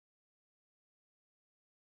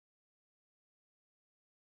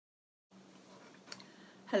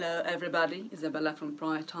Hello everybody, Isabella from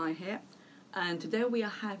Prior Tie here, and today we are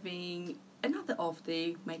having another of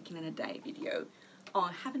the making in a day video.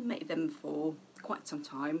 I haven't made them for quite some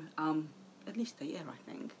time, at least a year I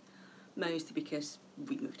think, mostly because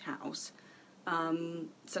we moved house.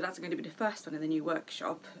 So that's going to be the first one in the new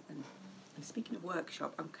workshop, and speaking of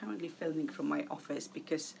workshop, I'm currently filming from my office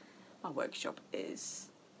because my workshop is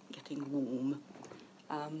getting warm.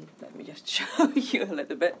 Let me just show you a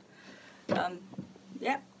little bit.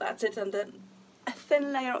 Yeah, that's it, and then a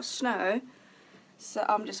thin layer of snow, so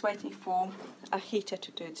I'm just waiting for a heater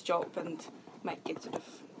to do its job and make it sort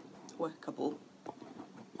of workable.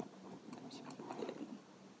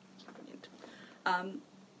 Brilliant.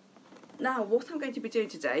 Now what I'm going to be doing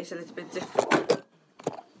today is a little bit different.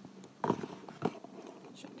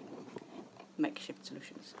 Makeshift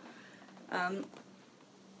solutions.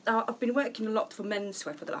 I've been working a lot for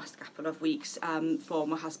menswear for the last couple of weeks, for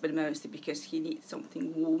my husband mostly because he needs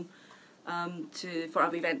something warm for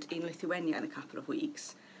our event in Lithuania in a couple of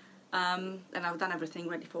weeks. And I've done everything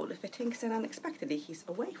ready for all the fittings, and unexpectedly he's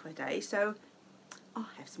away for a day, so I'll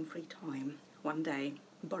have some free time one day.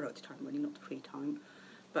 Borrowed time, really, not free time,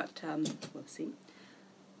 but we'll see.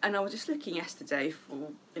 And I was just looking yesterday for,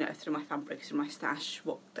 through my fabrics, through my stash,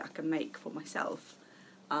 what I can make for myself.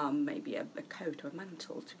 Maybe a coat or a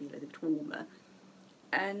mantle to be a little bit warmer,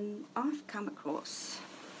 and I've come across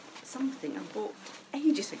something I bought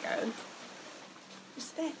ages ago.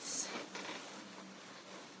 What's this?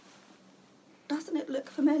 Doesn't it look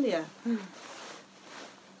familiar?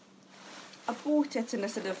 I bought it in a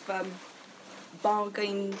sort of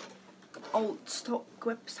bargain old stock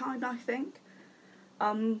website, I think,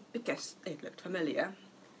 because it looked familiar,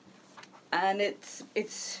 and it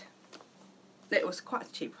was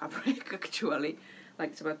quite cheap fabric actually,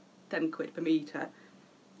 like it's about 10 quid per metre,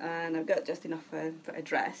 and I've got just enough for a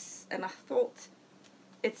dress, and I thought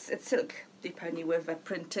it's silk depony with a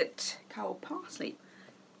printed cow parsley,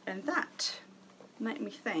 and that made me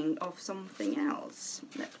think of something else.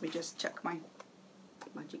 Let me just check my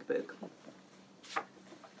magic book.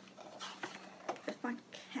 If I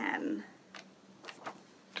can,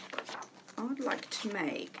 I would like to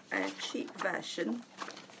make a cheap version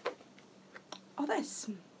of this,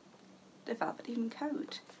 the velveteen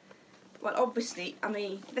coat. Well, obviously, I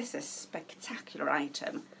mean, this is a spectacular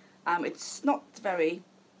item. It's not very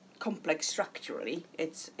complex structurally.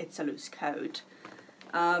 It's a loose coat,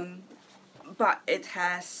 but it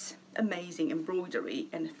has amazing embroidery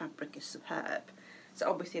and the fabric is superb. So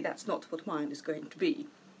obviously, that's not what mine is going to be.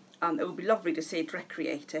 It would be lovely to see it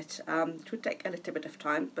recreated. It would take a little bit of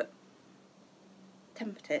time, but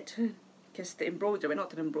tempted. Because the embroidery,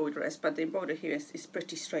 not an embroideress, but the embroidery here is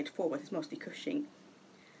pretty straightforward. It's mostly cushioning.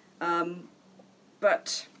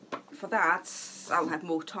 But for that, I'll have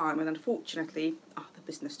more time, and unfortunately, I have a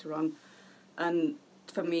business to run. And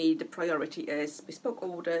for me, the priority is bespoke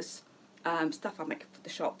orders, stuff I make for the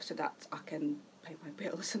shop so that I can pay my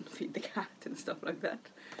bills and feed the cat and stuff like that.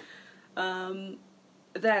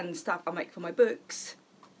 Then stuff I make for my books.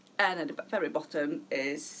 And at the very bottom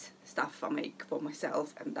is stuff I make for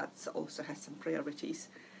myself, and that also has some priorities.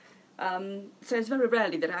 So it's very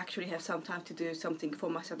rarely that I actually have some time to do something for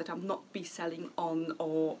myself that I'm not be selling on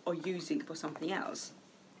or using for something else.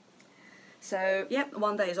 So yeah,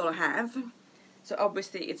 one day is all I have. So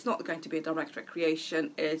obviously it's not going to be a direct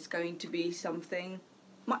recreation, it's going to be something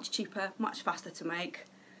much cheaper, much faster to make.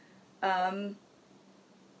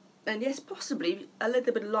 And yes, possibly a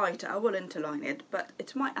little bit lighter. I will interline it, but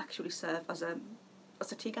it might actually serve as a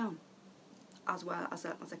tea gown, as well as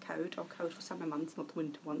a coat, or coat for summer months, not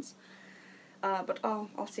winter ones. But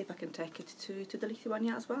I'll see if I can take it to the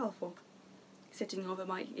Lithuania as well for sitting over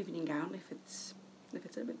my evening gown if it's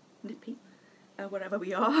a bit nippy, wherever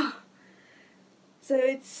we are. So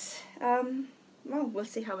it's well, we'll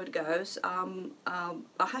see how it goes. I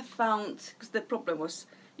have found, because the problem was,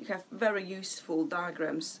 you have very useful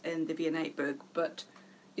diagrams in the V&A book, but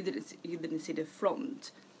you didn't see the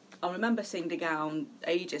front. I remember seeing the gown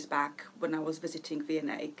ages back when I was visiting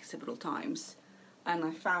V&A several times, and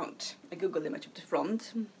I found a Google image of the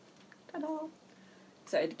front. Ta-da!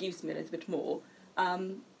 So it gives me a little bit more.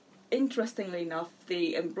 Interestingly enough,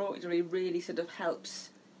 the embroidery really sort of helps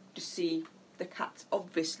to see the cuts.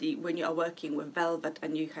 Obviously, when you are working with velvet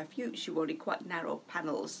and you have usually quite narrow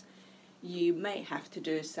panels, you may have to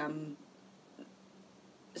do some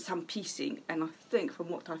piecing, and I think from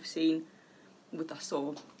what I've seen, what I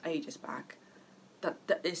saw ages back, that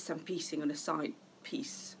there is some piecing on the side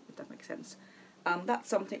piece, if that makes sense. That's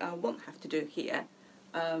something I won't have to do here,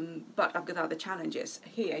 but I've got other challenges.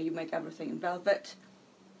 Here you make everything in velvet,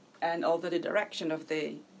 and although the direction of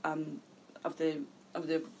the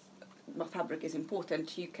my fabric is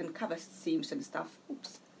important, you can cover seams and stuff,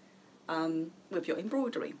 with your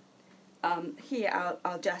embroidery. Here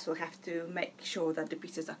I'll just will have to make sure that the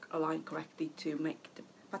pieces are aligned correctly to make the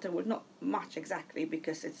pattern will not match exactly,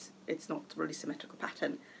 because it's not really symmetrical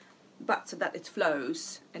pattern, but so that it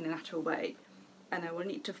flows in a natural way. And I will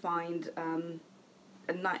need to find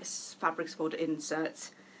a nice fabrics for the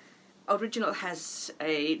inserts. Original has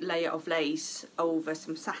a layer of lace over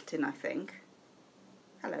some satin, I think.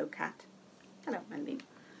 Hello, cat. Hello, Melanie.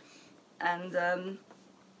 And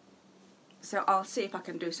so I'll see if I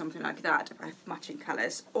can do something like that, if I have matching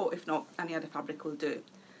colours, or if not, any other fabric will do.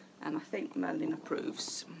 And I think Merlin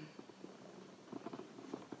approves.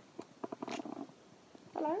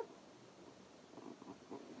 Hello?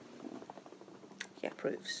 He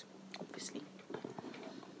approves, obviously.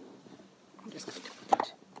 I'm just going to put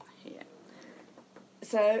it here.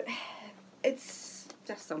 So it's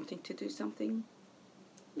just something to do something,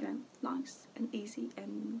 you know, nice and easy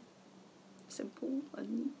and simple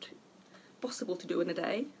and possible to do in a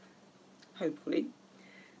day, hopefully.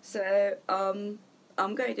 So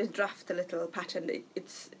I'm going to draft a little pattern.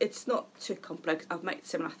 It's not too complex. I've made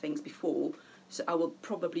similar things before, so I will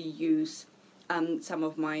probably use some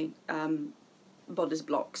of my bodice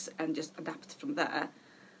blocks and just adapt from there.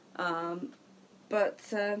 But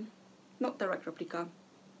not direct replica.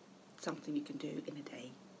 Something you can do in a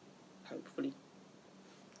day, hopefully.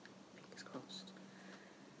 Fingers crossed.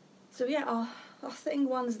 So yeah, I think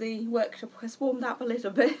once the workshop has warmed up a little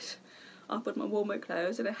bit, I'll put my warmer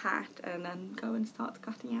clothes and a hat and then go and start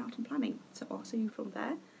cutting out and planning. So I'll see you from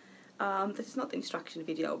there. This is not the instruction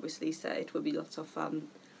video, obviously, so it will be lots of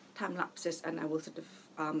time lapses, and I will sort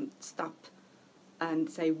of stop and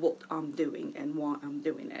say what I'm doing and why I'm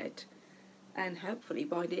doing it. And hopefully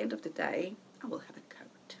by the end of the day, I will have a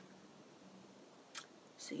coat.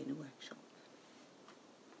 See you in the workshop.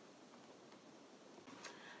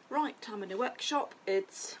 Right, I'm in the workshop.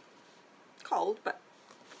 It's cold, but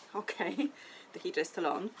okay, the heater is still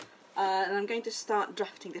on. And I'm going to start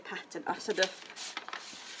drafting the pattern. I sort of,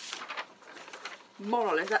 more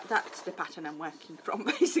or less, that's the pattern I'm working from,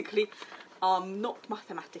 basically. I'm not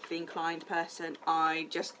mathematically inclined person. I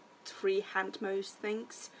just freehand most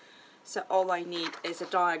things. So all I need is a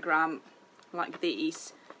diagram like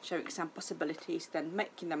these, showing some possibilities, then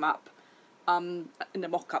making them up in a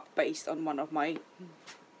mock-up based on one of my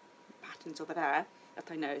patterns over there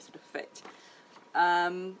that I know sort of fit.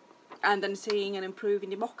 And then seeing and improving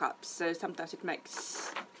the mock-ups. So sometimes it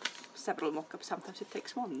makes several mock-ups, sometimes it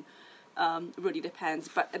takes one. Really depends,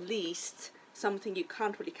 but at least something you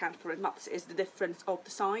can't really count for in maths is the difference of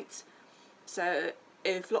the sides. So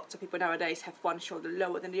if lots of people nowadays have one shoulder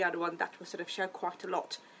lower than the other one, that will sort of show quite a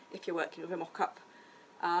lot if you're working with a mock-up,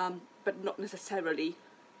 but not necessarily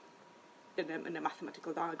in a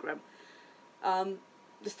mathematical diagram.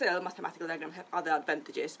 Still, mathematical diagrams have other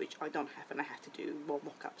advantages which I don't have, and I have to do more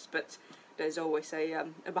mock-ups, but there's always a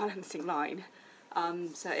balancing line.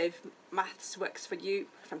 So if maths works for you,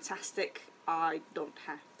 fantastic. I don't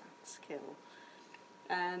have that skill,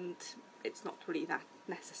 and it's not really that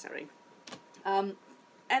necessary.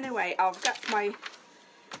 Anyway, I've got my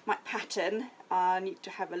pattern. I need to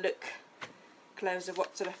have a look closer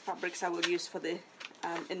what sort of fabrics I will use for the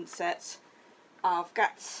inserts. I've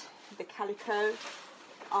got the calico.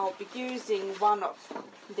 I'll be using one of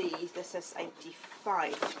these. This is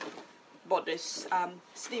 85 bodice.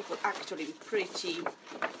 Sleeve will actually be pretty.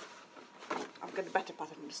 I've got a better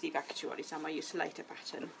pattern on the sleeve actually, so I might use a later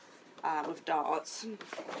pattern with darts,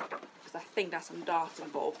 because I think there's some darts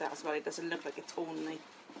involved there as well. It doesn't look like it's only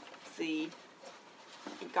the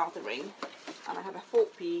gathering. And I have a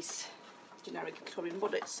 4-piece generic Victorian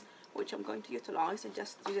bodice, which I'm going to utilise and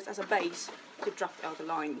just use it as a base to draft out the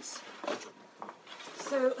lines.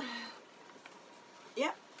 So,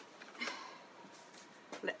 yeah,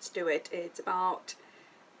 let's do it. It's about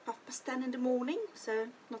 10:30 in the morning, so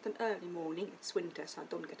not an early morning. It's winter, so I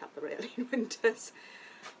don't get up very early in winters.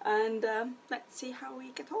 And let's see how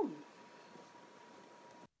we get on.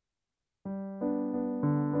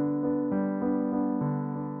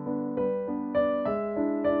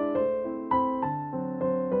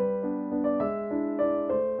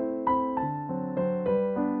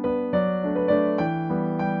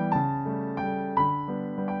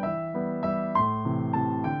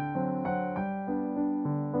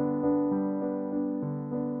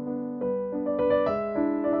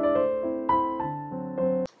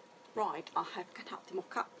 I have cut out the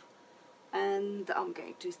mock-up and I'm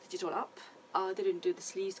going to stitch it all up. I didn't do the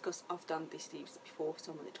sleeves because I've done the sleeves before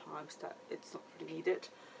so many times that it's not really needed.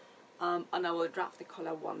 And I will draft the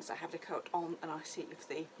collar once I have the coat on and I see if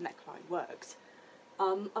the neckline works.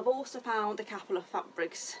 I've also found a couple of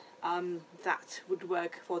fabrics that would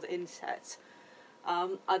work for the insets.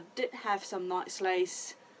 I did have some nice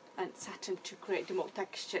lace and satin to create a more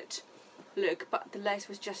textured look, but the lace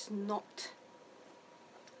was just not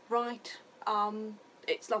right.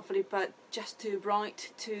 It's lovely, but just too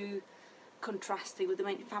bright, too contrasting with the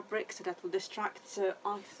main fabric, so that will distract. So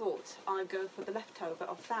I thought I'd go for the leftover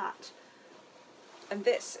of that. And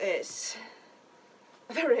this is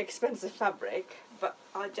a very expensive fabric, but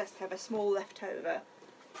I just have a small leftover,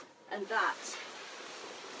 and that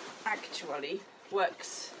actually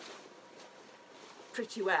works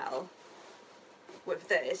pretty well with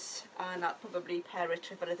this, and I'll probably pair it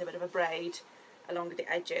with a little bit of a braid along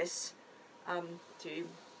the edges to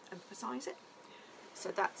emphasise it. So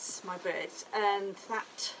that's my braid, and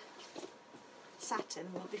that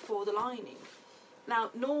satin will be for the lining. Now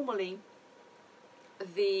normally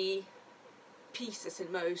the pieces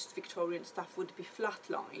in most Victorian stuff would be flat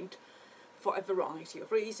lined for a variety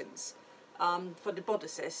of reasons. For the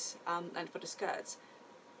bodices and for the skirts,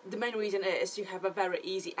 the main reason is you have a very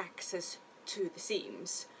easy access to the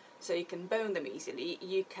seams, so you can bone them easily,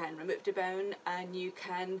 you can remove the bone, and you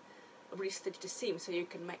can restitch the seam, so you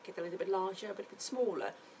can make it a little bit larger, a bit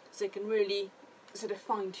smaller, so you can really sort of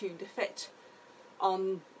fine-tune the fit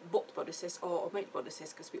on bot bodices or made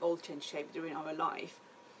bodices, because we all change shape during our life.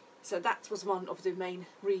 So that was one of the main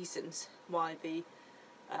reasons why the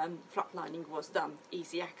flat lining was done,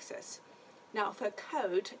 easy access. Now for a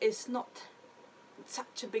coat, it's not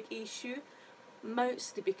such a big issue,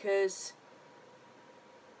 mostly because,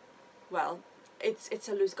 well, it's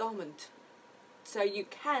a loose garment, so you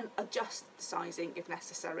can adjust the sizing if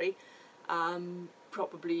necessary.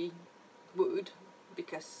 Probably would,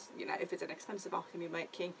 because, you know, if it's an expensive item you're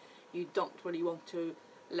making, you don't really want to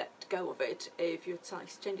let go of it if your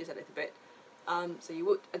size changes a little bit. So you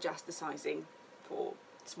would adjust the sizing for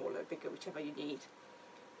smaller, bigger, whichever you need.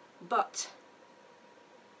 But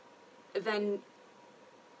then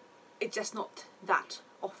it's just not that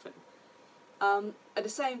often. At the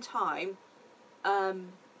same time,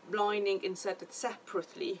 lining inserted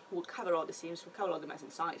separately will cover all the seams, will cover all the mess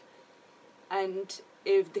inside, and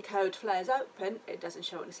if the coat flares open, it doesn't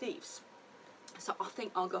show any sleeves. So I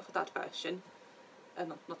think I'll go for that version.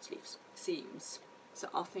 Not sleeves, seams. So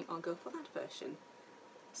I think I'll go for that version.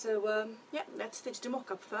 So yeah, let's stitch the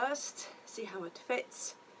mock-up first, see how it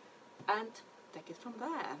fits, and take it from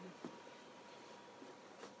there.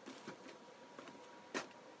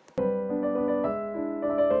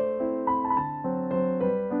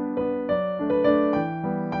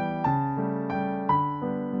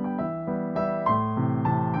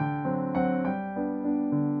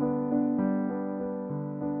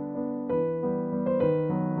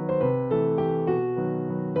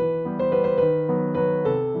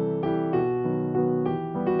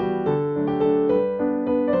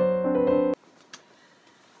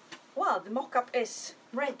 The mock-up is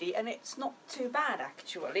ready, and it's not too bad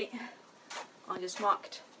actually. I just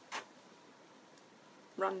marked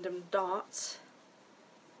random darts,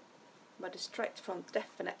 but the straight front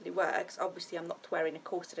definitely works. Obviously I'm not wearing a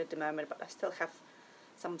corset at the moment, but I still have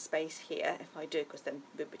some space here if I do, because then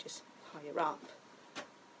the boob is higher up.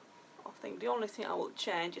 I think the only thing I will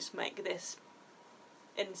change is make this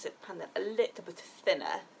inset panel a little bit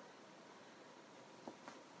thinner,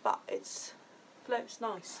 but it flows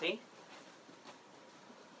nicely.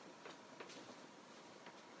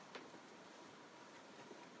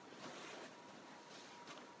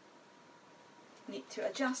 Need to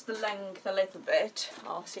adjust the length a little bit.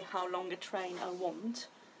 I'll see how long a train I want.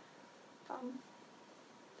 The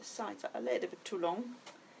sides are a little bit too long,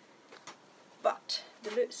 but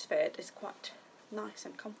the loose fit is quite nice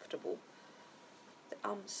and comfortable. The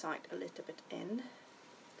arm side a little bit in.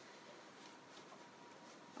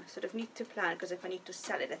 I sort of need to plan, because if I need to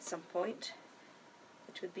sell it at some point,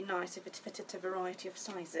 it would be nice if it fitted a variety of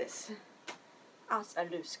sizes, as a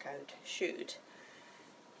loose coat should.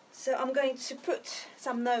 So I'm going to put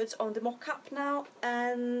some notes on the mock-up now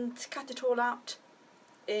and cut it all out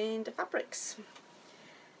in the fabrics.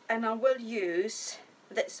 And I will use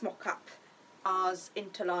this mock-up as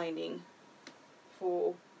interlining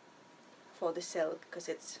for the silk, because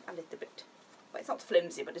it's a little bit, well, it's not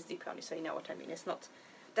flimsy, but it's deep only, so you know what I mean. It's not,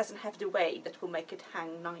 doesn't have the weight that will make it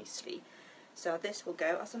hang nicely. So this will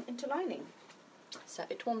go as an interlining, so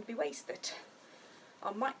it won't be wasted.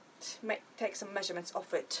 I might take some measurements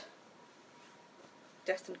of it,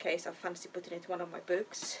 just in case I fancy putting it in one of my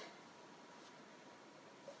books.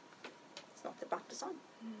 It's not a bad design.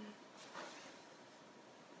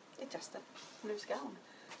 It's just a loose gown.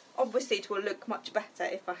 Obviously it will look much better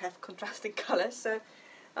if I have contrasting colours, so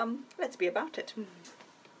let's be about it.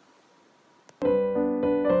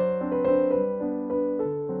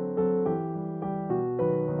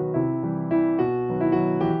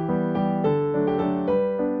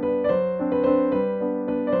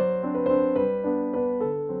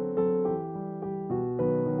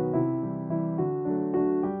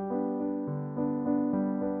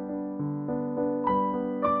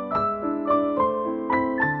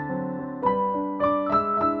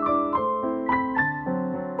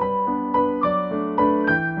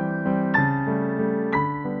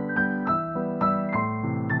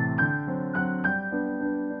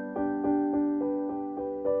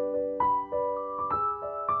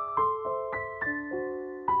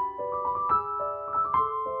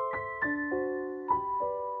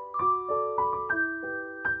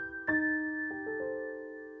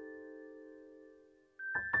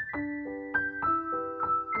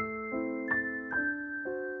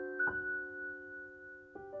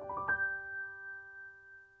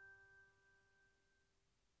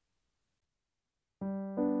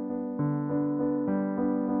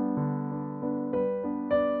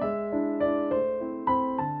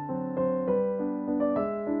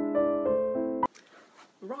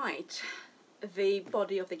 Right, the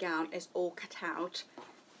body of the gown is all cut out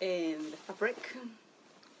in the fabric,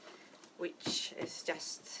 which is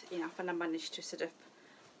just enough, and I managed to sort of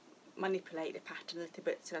manipulate the pattern a little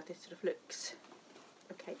bit so that it sort of looks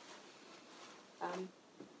okay.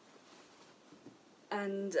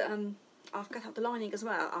 I've cut out the lining as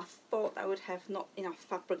well. I thought I would have not enough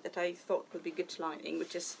fabric that I thought would be good lining,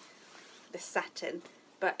 which is the satin,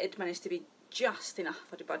 but it managed to be just enough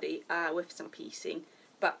for the body with some piecing.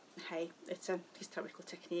 But hey, it's a historical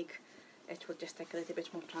technique. It will just take a little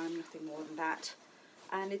bit more time, nothing more than that.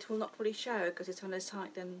 And it will not really show because it's on the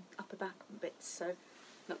side and upper back bits, so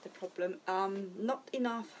not the problem. Not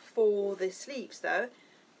enough for the sleeves though,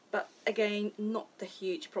 but again, not the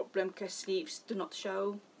huge problem because sleeves do not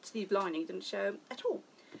show, sleeve lining doesn't show at all.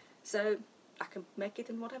 So I can make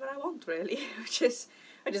it in whatever I want really, which is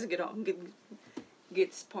a good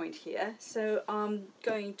point here. So I'm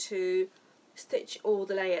going to stitch all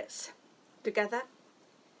the layers together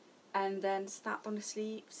and then start on the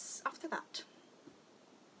sleeves after that.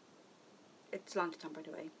 It's lunchtime, by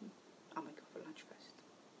the way. I'm gonna go for lunch first.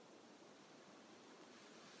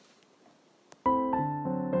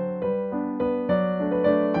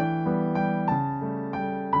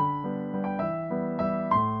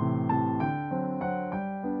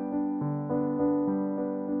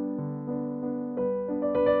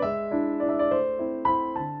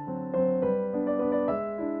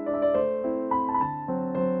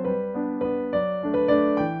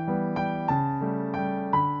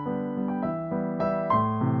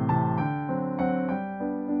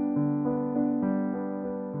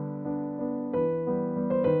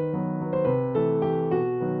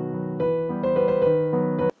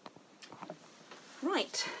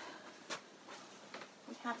 Right,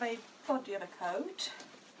 we have a body of a coat.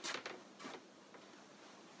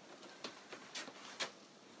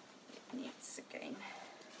 Yes, again,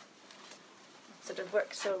 it sort of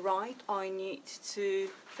works so right. I need to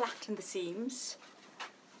flatten the seams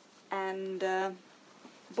and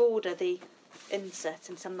border the inserts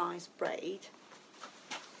in some nice braid,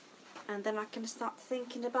 and then I can start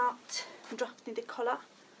thinking about drafting the collar,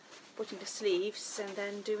 putting the sleeves, and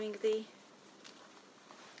then doing the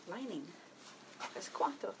lining. There's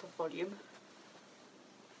quite a lot of volume.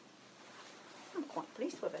 I'm quite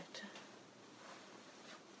pleased with it.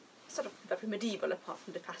 Sort of very medieval apart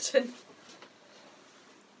from the pattern.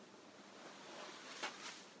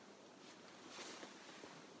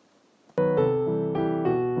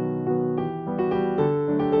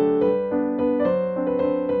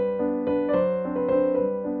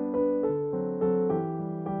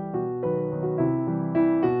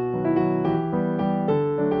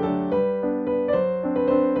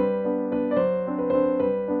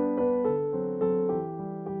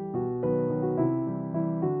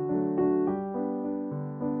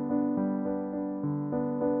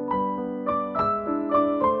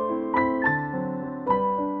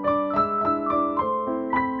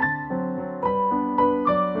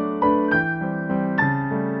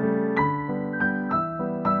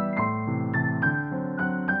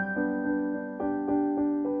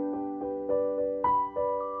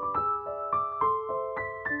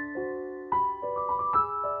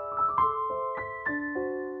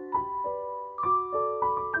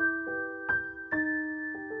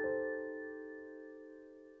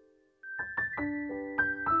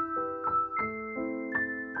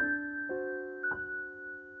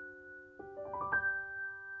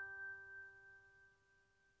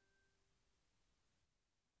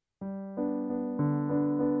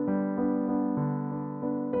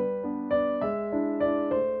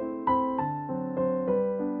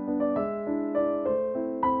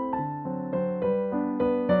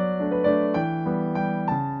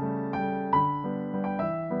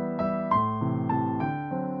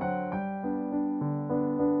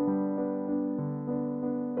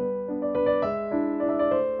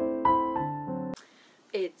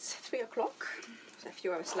 It's 3 o'clock, so a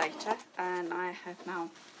few hours later, and I have now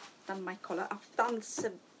done my collar. I've done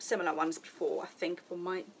some similar ones before, I think, for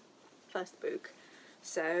my first book,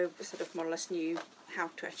 so I sort of more or less knew how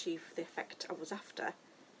to achieve the effect I was after,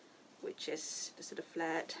 which is the sort of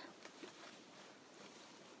flared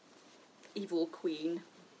evil queen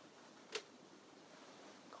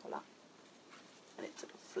collar, and it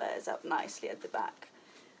sort of flares out nicely at the back.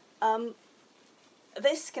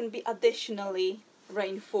 This can be additionally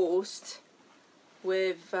reinforced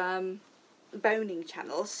with boning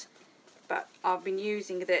channels, but I've been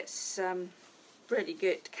using this really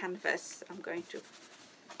good canvas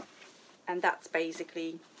and that's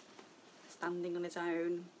basically standing on its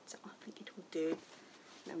own, so I think it will do.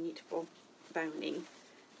 No need for boning.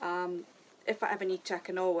 If I ever need to, I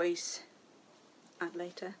can always add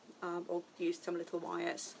later, or use some little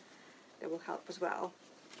wires that will help as well,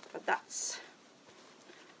 but that's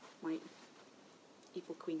my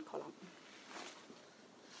evil queen collar.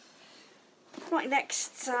 Right,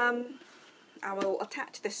 next I will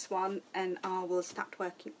attach this one and I will start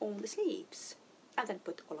working on the sleeves and then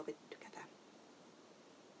put all of it together.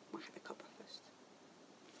 I'll have a couple first.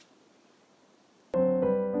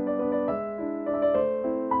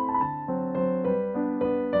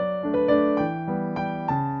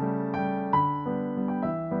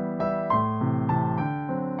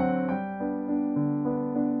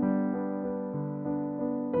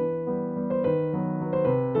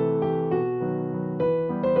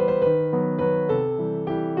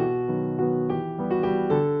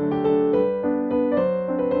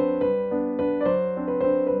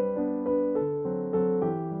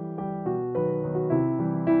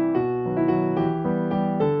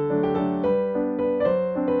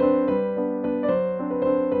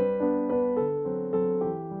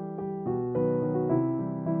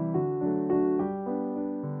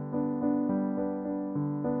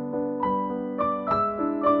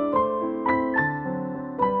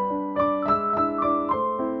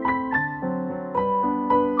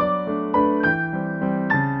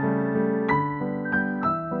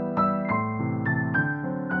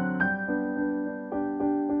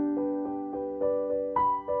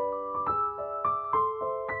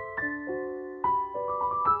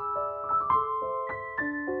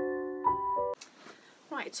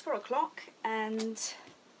 Right, it's 4 o'clock and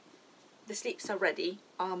the sleeves are ready.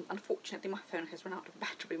 Unfortunately my phone has run out of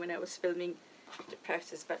battery when I was filming the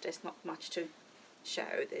process, but there's not much to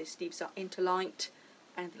show. The sleeves are interlined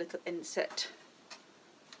and the little inset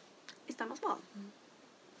is done as well.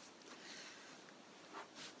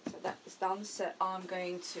 So that is done, so I'm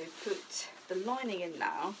going to put the lining in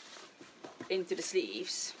now into the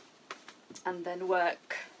sleeves and then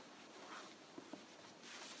work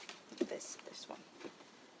this one.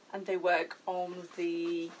 And they work on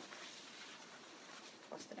the,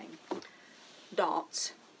 what's the name,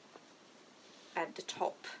 darts at the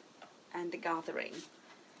top and the gathering.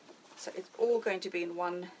 So it's all going to be in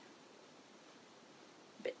one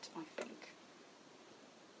bit, I think.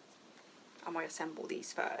 I might assemble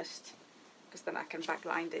these first, because then I can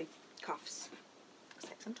backline the cuffs. It'll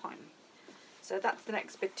take some time. So that's the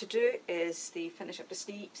next bit to do, is the finish up the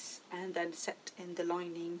sleeves and then set in the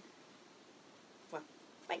lining. Well,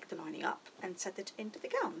 make the lining up and set it into the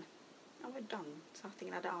gown, and we're done. So I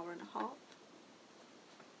think another hour and a half.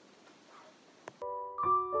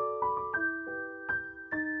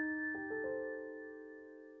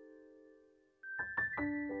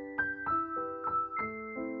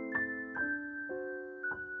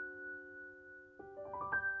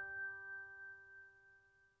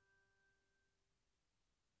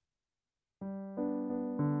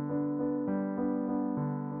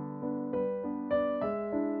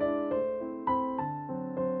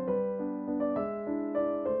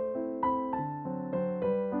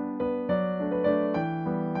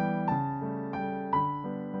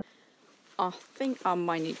 I think I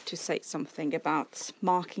might need to say something about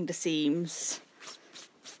marking the seams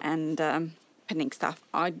and pinning stuff.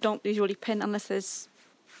 I don't usually pin unless it's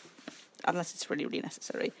really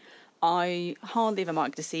necessary. I hardly ever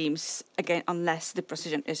mark the seams, again, unless the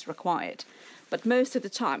precision is required. But most of the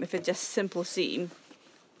time, if it's just simple seam,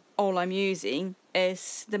 all I'm using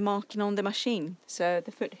is the marking on the machine. So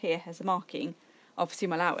the foot here has a marking of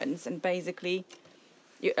seam allowance, and basically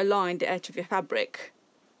you align the edge of your fabric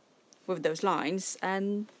with those lines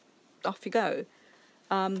and off you go.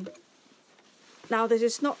 Now this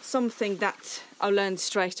is not something that I learned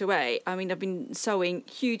straight away. I mean, I've been sewing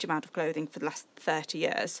huge amount of clothing for the last 30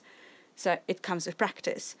 years, so it comes with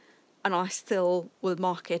practice, and I still will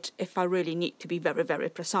mark it if I really need to be very, very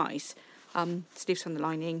precise. Sleeves on the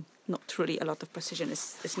lining, not really a lot of precision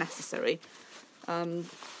is necessary,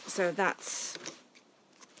 So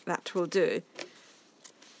that will do.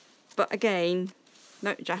 But again,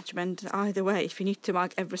 no judgment either way. If you need to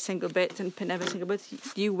mark every single bit and pin every single bit,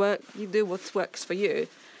 you do what works for you.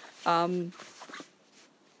 I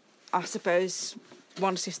suppose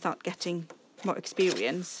once you start getting more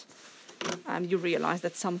experience, you realise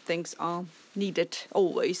that some things are needed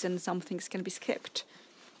always and some things can be skipped.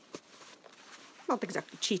 Not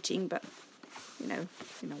exactly cheating, but you know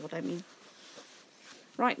what I mean.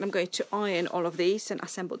 Right, I'm going to iron all of these and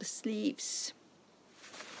assemble the sleeves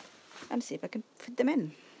and see if I can fit them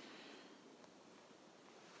in.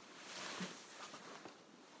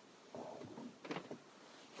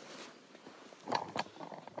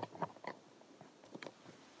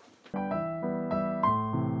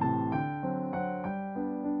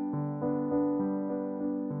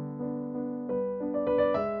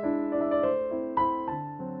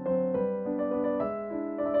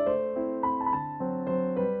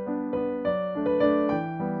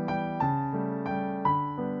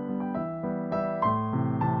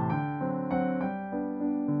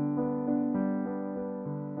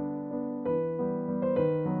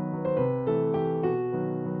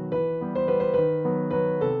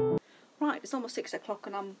 It's almost 6 o'clock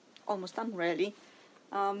and I'm almost done really.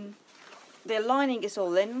 The lining is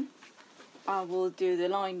all in. I will do the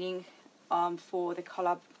lining for the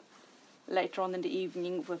collar later on in the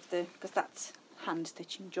evening because that's hand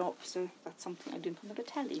stitching job, so that's something I do in front of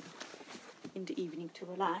the telly in the evening to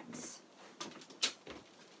relax.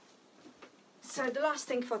 So the last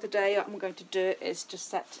thing for today I'm going to do is just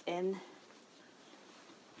set in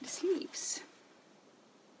the sleeves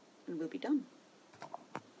and we'll be done.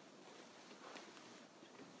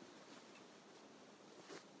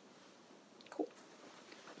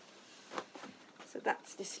 So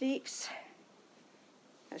that's the sleeves.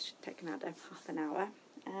 That should take another half an hour,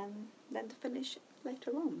 and then to finish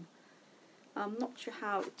later on. I'm not sure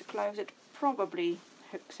how to close it. Probably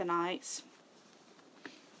hooks and eyes.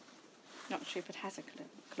 Not sure if it has a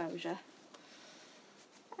closure.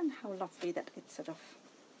 And how lovely that it's sort of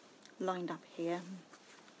lined up here.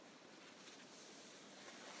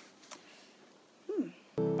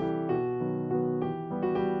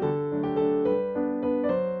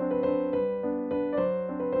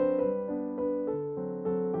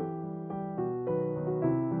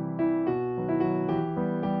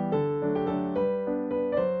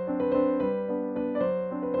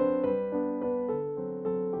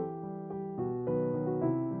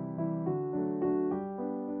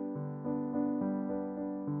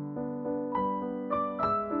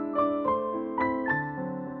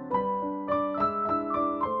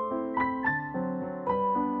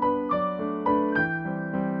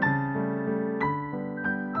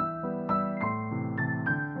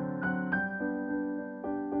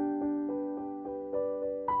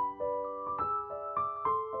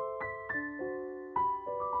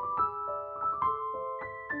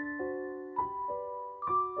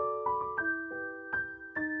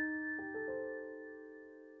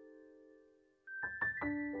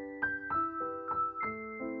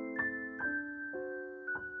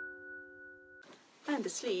 And the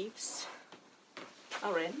sleeves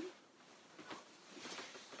are in.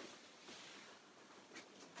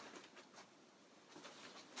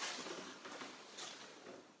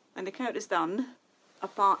 And the coat is done,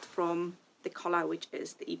 apart from the collar, which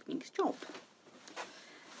is the evening's job.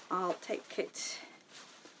 I'll take it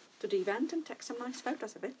to the event and take some nice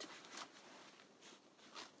photos of it.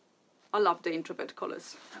 I love the introvert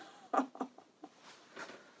colours.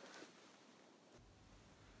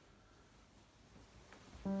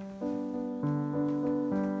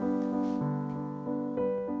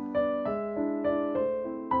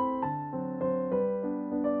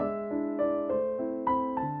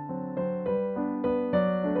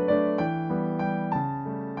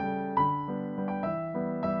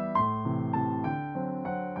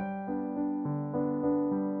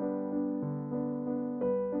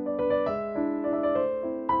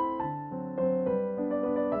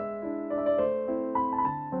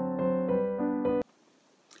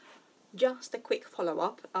 Just a quick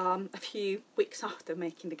follow-up, a few weeks after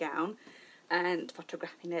making the gown and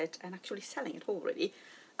photographing it and actually selling it already.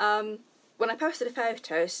 When I posted the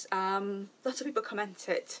photos, lots of people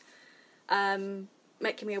commented,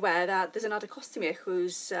 making me aware that there's another costumier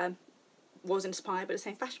who's was inspired by the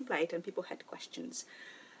same fashion plate, and people had questions.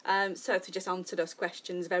 So to just answer those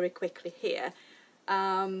questions very quickly here.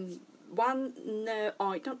 One, no,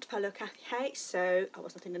 I don't follow Kathy Hay, so I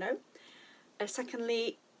was not in the know.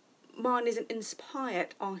 Secondly, mine is an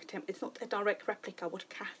inspired item. It's not a direct replica what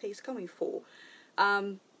Kathy is going for.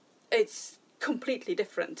 It's completely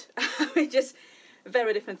different. It's just a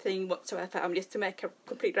very different thing whatsoever. Just to make a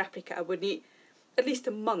complete replica, I would need at least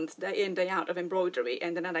a month, day in, day out of embroidery,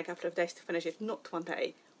 and then another couple of days to finish it, not one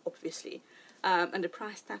day, obviously. And the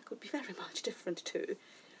price tag would be very much different too.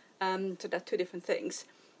 So they're two different things.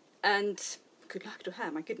 And good luck to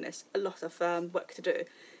her, my goodness, a lot of work to do.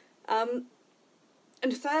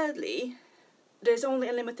 And thirdly, there's only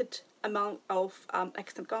a limited amount of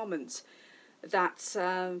extant garments that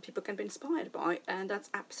people can be inspired by, and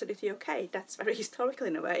that's absolutely okay. That's very historical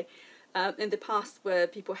in a way. In the past, where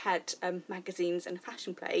people had magazines and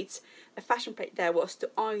fashion plates, a fashion plate there was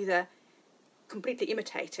to either completely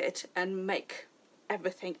imitate it and make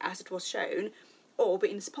everything as it was shown, or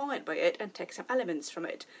be inspired by it and take some elements from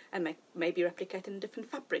it and maybe replicate in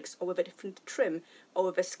different fabrics or with a different trim or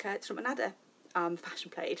with a skirt from another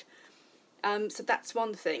fashion plate. So that's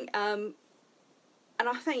one thing. And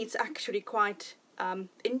I think it's actually quite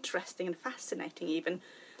interesting and fascinating even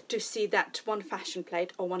to see that one fashion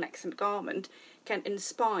plate or one accent garment can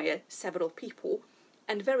inspire several people.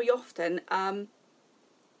 And very often,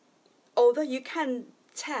 although you can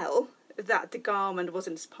tell that the garment was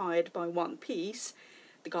inspired by one piece,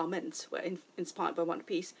 the garments were inspired by one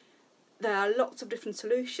piece, there are lots of different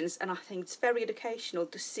solutions, and I think it's very educational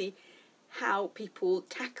to see how people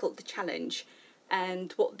tackle the challenge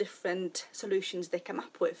and what different solutions they come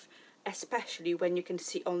up with, especially when you can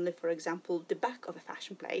see only, for example, the back of a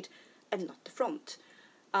fashion plate and not the front,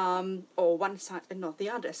 or one side and not the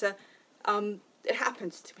other. So it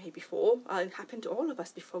happened to me before, it happened to all of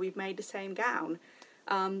us before we've made the same gown.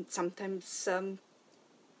 Sometimes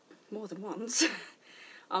more than once.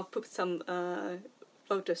 I'll put some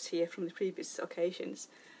photos here from the previous occasions.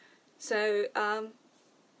 So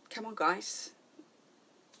come on guys,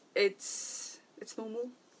 it's normal,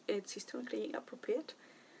 it's historically appropriate,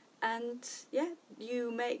 and yeah,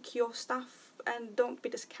 you make your stuff and don't be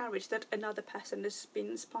discouraged that another person has been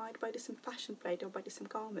inspired by this fashion plate or by this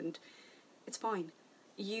garment. It's fine,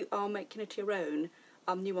 you are making it your own.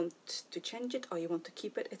 You want to change it or you want to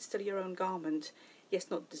keep it, it's still your own garment.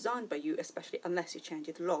 Yes, not designed by you, especially unless you change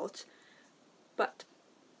it a lot, but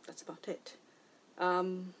that's about it.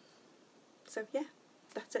 So yeah,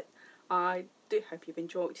 that's it. I do hope you've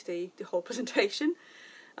enjoyed the whole presentation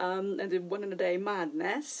and the one in a day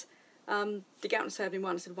madness. The gown served me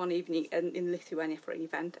once in one evening in Lithuania for an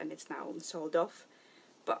event, and it's now sold off.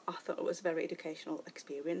 But I thought it was a very educational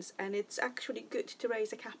experience, and it's actually good to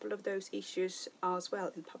raise a couple of those issues as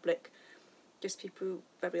well in public. Just people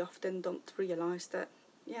very often don't realise that,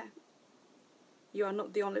 yeah, you are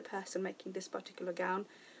not the only person making this particular gown,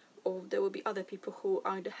 or there will be other people who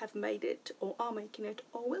either have made it, or are making it,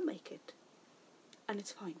 or will make it. And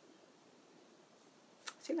it's fine.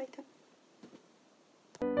 See you later.